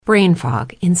Brain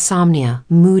fog, insomnia,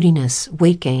 moodiness,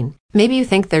 weight gain. Maybe you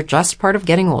think they're just part of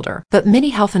getting older, but MIDI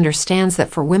Health understands that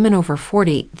for women over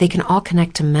 40, they can all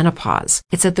connect to menopause.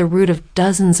 It's at the root of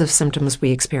dozens of symptoms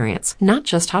we experience, not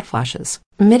just hot flashes.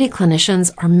 MIDI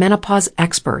clinicians are menopause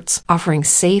experts, offering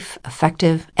safe,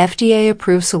 effective,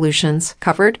 FDA-approved solutions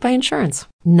covered by insurance.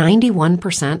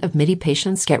 91% of MIDI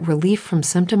patients get relief from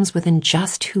symptoms within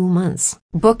just 2 months.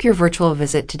 Book your virtual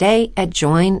visit today at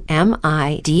joinmidi.com.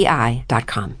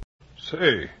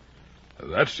 Say,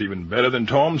 that's even better than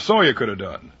Tom Sawyer could have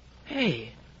done.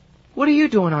 Hey, what are you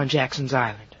doing on Jackson's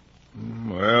Island?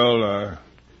 Well,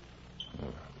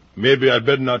 maybe I'd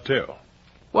better not tell.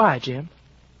 Why, Jim?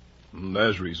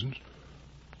 There's reasons.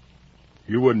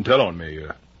 You wouldn't tell on me,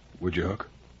 would you, Huck?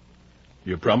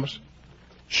 You promise?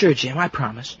 Sure, Jim, I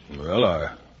promise. Well,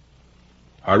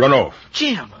 I run off.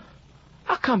 Jim,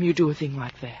 how come you do a thing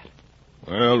like that?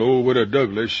 Well, old Widow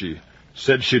Douglas, she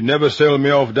said she'd never sell me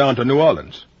off down to New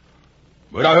Orleans.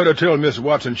 But I heard her tell Miss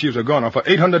Watson she was a goner for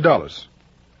 $800.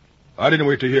 I didn't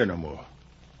wait to hear no more.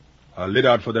 I lit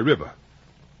out for the river,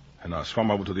 and I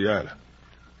swam over to the island.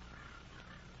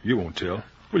 You won't tell,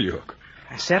 will you, Hook?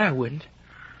 I said I wouldn't.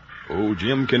 Oh,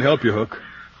 Jim can help you, Hook.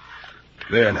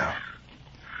 There now.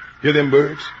 Hear them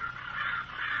birds?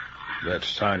 That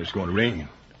sign it's going to rain.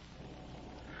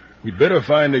 We'd better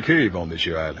find a cave on this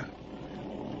here island.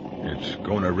 It's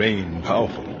going to rain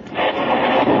powerful.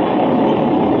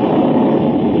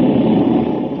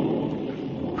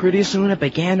 Pretty soon it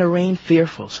began to rain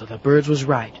fearful, so the birds was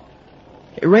right.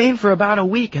 It rained for about a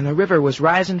week, and the river was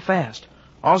rising fast.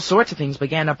 All sorts of things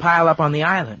began to pile up on the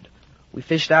island. We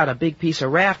fished out a big piece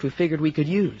of raft we figured we could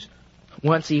use.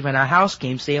 Once even a house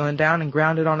came sailing down and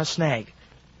grounded on a snag.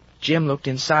 Jim looked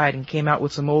inside and came out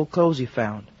with some old clothes he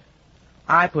found.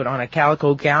 I put on a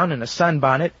calico gown and a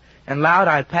sunbonnet, and vowed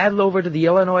I'd paddle over to the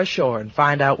Illinois shore and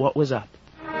find out what was up.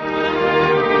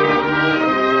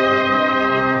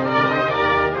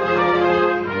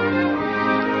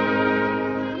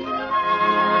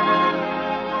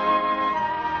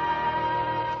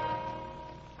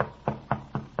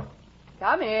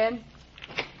 Come in.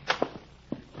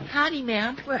 Howdy,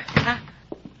 ma'am.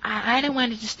 I don't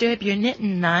want to disturb your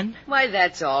knitting none. Why,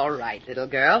 that's all right, little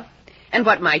girl. And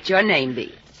what might your name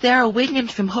be? Sarah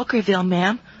Williams from Hookerville,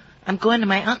 ma'am. I'm going to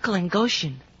my uncle in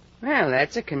Goshen. Well,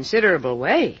 that's a considerable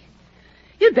way.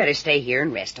 You'd better stay here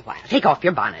and rest a while. Take off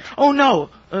your bonnet. Oh, no.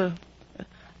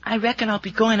 I reckon I'll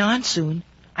be going on soon.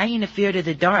 I ain't afeard of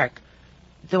the dark.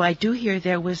 Though I do hear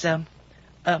there was a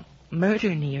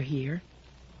murder near here.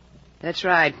 That's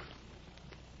right.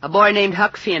 A boy named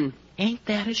Huck Finn. Ain't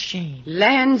that a shame?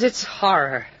 Lands, it's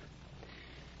horror.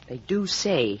 They do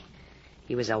say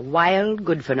he was a wild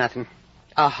good-for-nothing.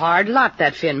 A hard lot,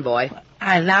 that Finn boy.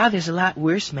 I allow there's a lot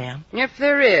worse, ma'am. If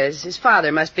there is, his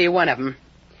father must be one of them.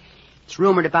 It's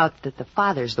rumored about that the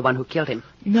father's the one who killed him.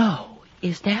 No,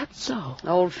 is that so?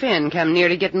 Old Finn come near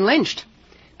to getting lynched,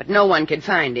 but no one could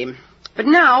find him. But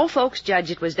now folks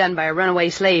judge it was done by a runaway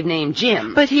slave named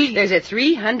Jim. But he... There's a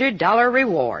 $300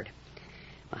 reward.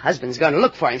 My husband's going to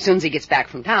look for him as soon as he gets back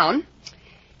from town.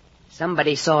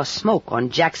 Somebody saw smoke on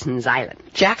Jackson's Island.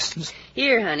 Jackson's?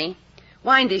 Here, honey.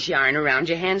 Wind this yarn around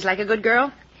your hands like a good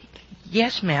girl.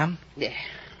 Yes, ma'am. There.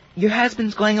 Your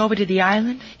husband's going over to the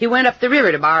island? He went up the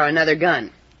river to borrow another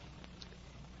gun.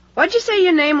 What'd you say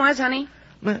your name was, honey?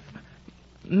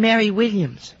 Mary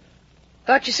Williams.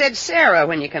 Thought you said Sarah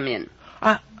when you come in.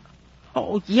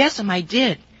 Oh, yes, I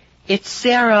did. It's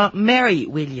Sarah Mary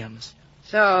Williams.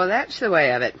 So that's the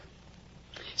way of it.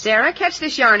 Sarah, catch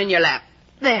this yarn in your lap.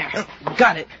 There.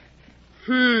 Got it.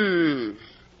 Come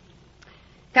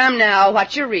now,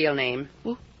 what's your real name?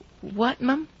 What,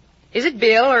 Mum? Is it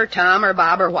Bill or Tom or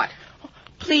Bob or what?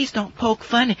 Please don't poke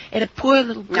fun at a poor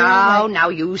little girl. Now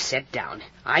you sit down.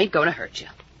 I ain't gonna hurt you.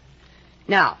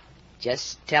 Now,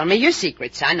 just tell me your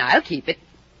secret, son. I'll keep it.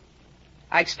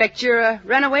 I expect you're a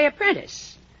runaway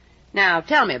apprentice. Now,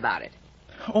 tell me about it.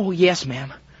 Oh, yes,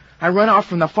 ma'am. I run off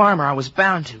from the farmer I was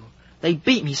bound to. They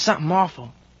beat me something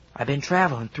awful. I've been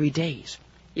traveling 3 days.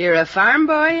 You're a farm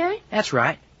boy, eh? That's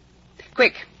right.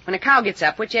 Quick, when a cow gets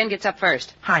up, which end gets up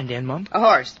first? Hind end, Mum. A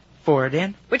horse. Forward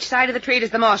end. Which side of the tree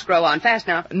does the moss grow on? Fast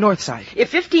now. North side. If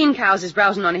 15 cows is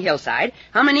browsing on a hillside,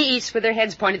 how many eats with their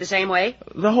heads pointed the same way?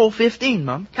 The whole 15,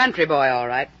 Mum. Country boy, all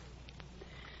right.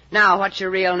 Now, what's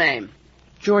your real name?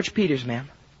 George Peters, ma'am.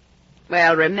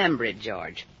 Well, remember it,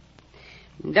 George.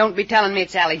 Don't be telling me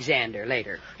it's Alexander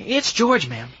later. It's George,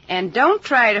 ma'am. And don't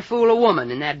try to fool a woman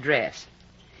in that dress.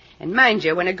 And mind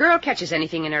you, when a girl catches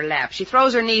anything in her lap, she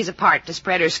throws her knees apart to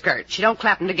spread her skirt. She don't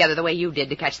clap them together the way you did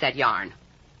to catch that yarn.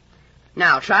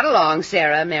 Now, trot along,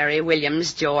 Sarah, Mary,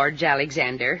 Williams, George,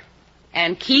 Alexander.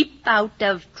 and keep out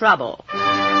of trouble.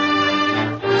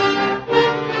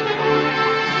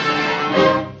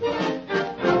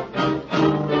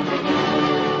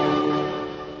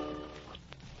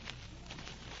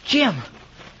 Jim!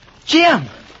 Jim!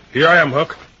 Here I am,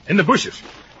 Huck, in the bushes.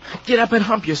 Get up and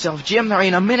hump yourself, Jim. There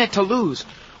ain't a minute to lose.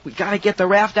 We gotta get the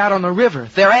raft out on the river.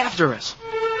 They're after us.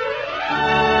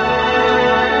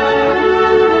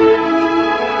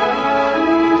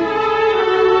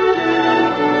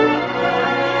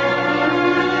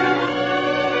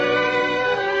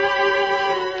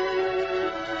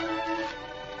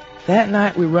 That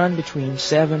night we run between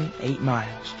 7-8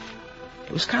 miles.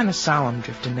 It was kind of solemn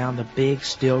drifting down the big,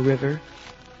 still river.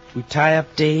 We'd tie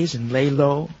up days and lay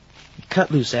low and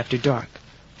cut loose after dark.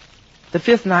 The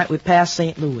 5th night we passed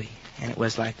St. Louis, and it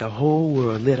was like the whole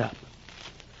world lit up.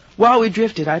 While we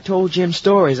drifted, I told Jim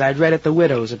stories I'd read at the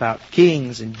widow's about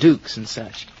kings and dukes and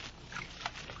such.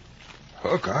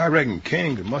 Huck, I reckon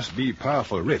kings must be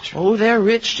powerful rich. Oh, they're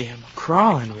rich, Jim.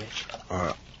 Crawling rich.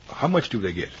 How much do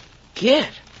they get? Get?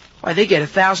 Why, they get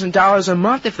 $1,000 a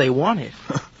month if they want it.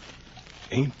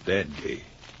 Ain't that gay.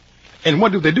 And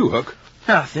what do they do, Huck?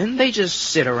 Nothing. They just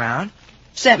sit around.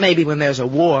 Except maybe when there's a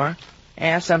war.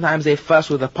 And sometimes they fuss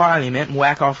with the parliament and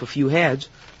whack off a few heads.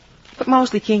 But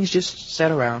mostly kings just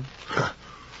sit around.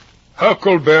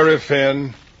 Huckleberry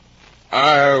Finn,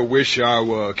 I wish I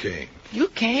were a king. You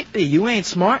can't be. You ain't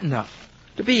smart enough.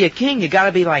 To be a king, you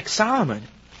gotta be like Solomon.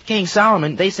 King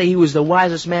Solomon, they say he was the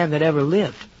wisest man that ever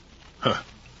lived.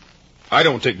 I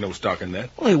don't take no stock in that.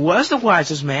 Well, he was the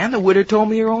wisest man. The widow told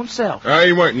me your own self.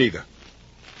 He weren't neither.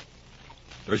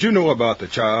 Does you know about the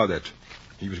child that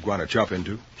he was going to chop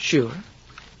into? Sure.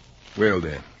 Well,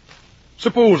 then,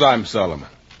 suppose I'm Solomon,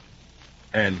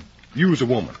 and you's a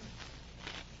woman,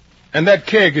 and that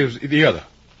keg is the other,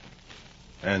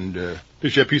 and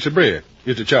this here piece of bread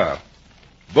is the child.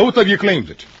 Both of you claims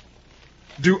it.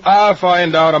 Do I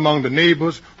find out among the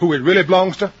neighbors who it really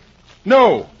belongs to?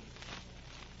 No.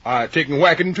 I take and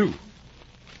whack it too.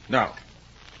 Now,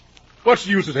 what's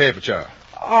the use of half a child?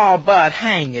 Oh, but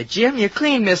hang it, Jim. You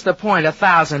clean missed the point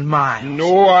 1,000 miles.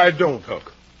 No, I don't,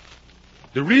 Huck.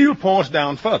 The real point's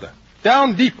down further.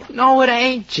 Down deeper. No, it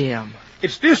ain't, Jim.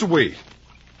 It's this way.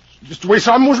 Just the way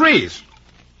Solomon was raised.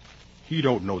 He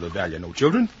don't know the value of no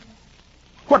children.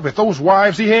 What with those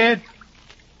wives he had?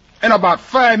 And about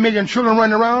 5 million children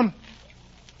running around?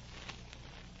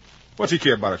 What's he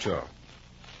care about a child?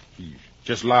 He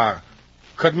just lie,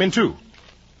 cut him in two.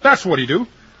 That's what he do.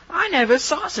 I never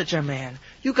saw such a man.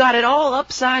 You got it all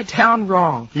upside down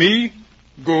wrong. Me?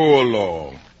 Go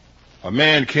along. A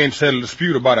man can't settle a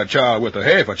dispute about a child with a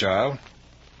half a child.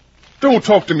 Don't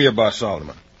talk to me about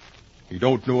Solomon. He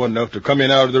don't know enough to come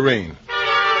in out of the rain.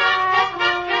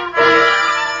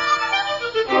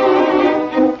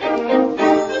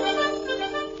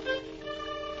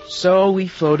 So we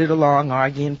floated along,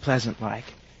 arguing pleasant-like.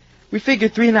 We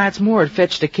figured 3 nights more would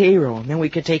fetch to Cairo, and then we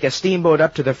could take a steamboat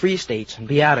up to the Free States and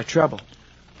be out of trouble.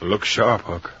 Look sharp,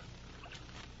 Huck.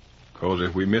 'Cause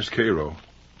if we miss Cairo,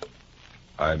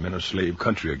 I'm in a slave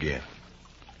country again.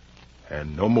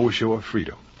 And no more show of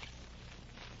freedom.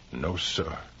 No,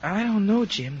 sir. I don't know,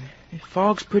 Jim. The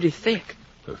fog's pretty thick.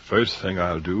 The first thing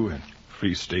I'll do in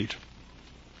Free State,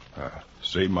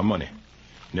 save my money.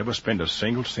 Never spend a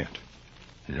single cent.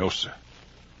 No, sir.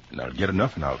 And I'll get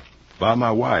enough and I'll buy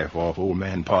my wife off old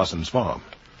man Parsons' farm.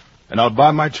 And I'll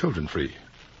buy my children free.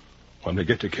 When we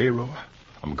get to Cairo,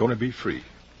 I'm going to be free.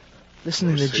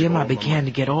 Listening to Jim, I began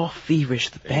to get all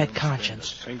feverish with bad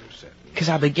conscience. Because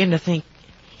I began to think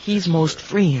he's most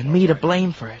free and me to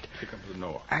blame for it.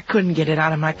 I couldn't get it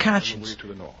out of my conscience.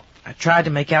 I tried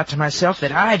to make out to myself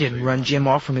that I didn't run Jim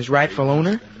off from his rightful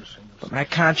owner. But my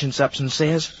conscience ups and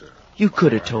says, you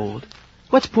could have told.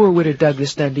 What's poor widow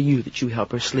Douglas done to you that you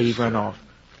help her slave run off?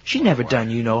 She never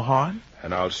done you no harm.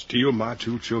 And I'll steal my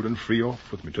 2 children free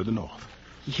off with me to the north.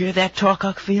 You hear that talk,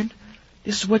 Huck Finn?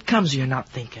 This is what comes of your not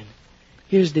thinking.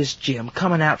 Here's this Jim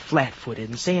coming out flat-footed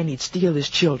and saying he'd steal his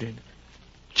children.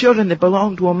 Children that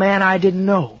belonged to a man I didn't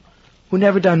know, who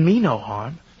never done me no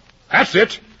harm. That's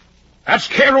it. That's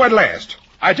Cairo at last.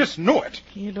 I just know it.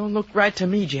 You don't look right to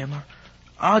me, Jim.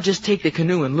 I'll just take the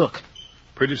canoe and look.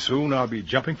 Pretty soon I'll be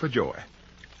jumping for joy.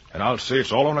 And I'll say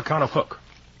it's all on account of Huck.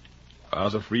 I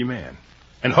was a free man.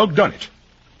 And Huck done it.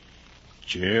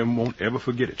 Jim won't ever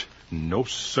forget it. No,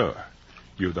 sir.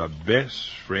 You're the best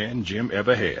friend Jim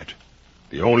ever had.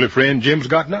 The only friend Jim's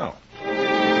got now.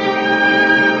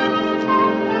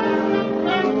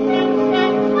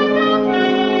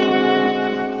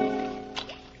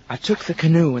 I took the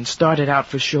canoe and started out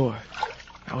for shore.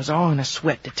 I was all in a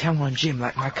sweat to tell on Jim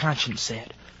like my conscience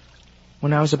said.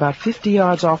 When I was about 50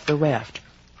 yards off the raft,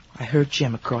 I heard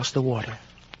Jim across the water.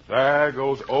 There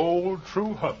goes old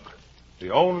True Huck,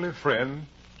 the only friend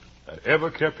that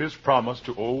ever kept his promise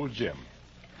to old Jim.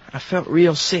 I felt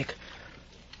real sick,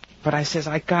 but I says,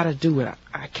 I gotta do it.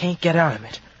 I can't get out of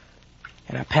it.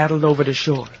 And I paddled over to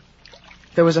shore.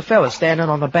 There was a fella standing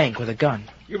on the bank with a gun.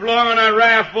 You belong on that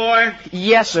raft, boy?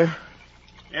 Yes, sir.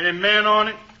 Any men on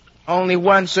it? Only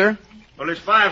one, sir. Well, there's 5